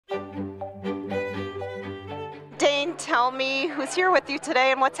tell me who's here with you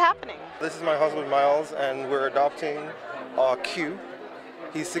today and what's happening? This is my husband, Miles, and we're adopting Q.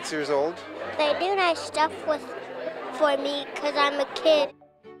 He's 6 years old. They do nice stuff for me because I'm a kid.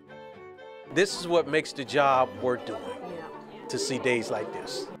 This is what makes the job worth doing, to see days like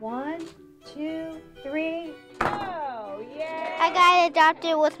this. 1, 2, 3, go! Yay! I got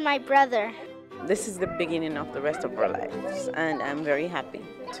adopted with my brother. This is the beginning of the rest of our lives, and I'm very happy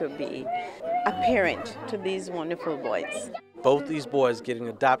to be a parent to these wonderful boys. Both these boys getting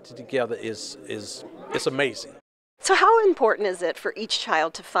adopted together it's amazing. So how important is it for each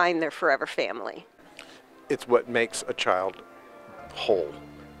child to find their forever family? It's what makes a child whole.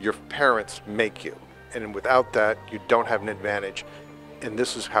 Your parents make you, and without that, you don't have an advantage. And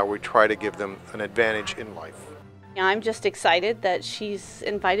this is how we try to give them an advantage in life. I'm just excited that she's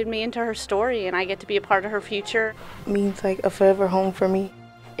invited me into her story and I get to be a part of her future. Means like a forever home for me.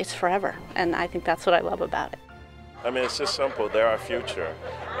 It's forever, and I think that's what I love about it. I mean, it's just simple. They're our future,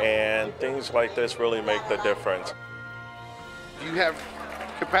 and things like this really make the difference. If you have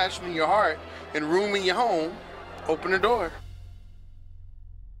compassion in your heart and room in your home, open the door.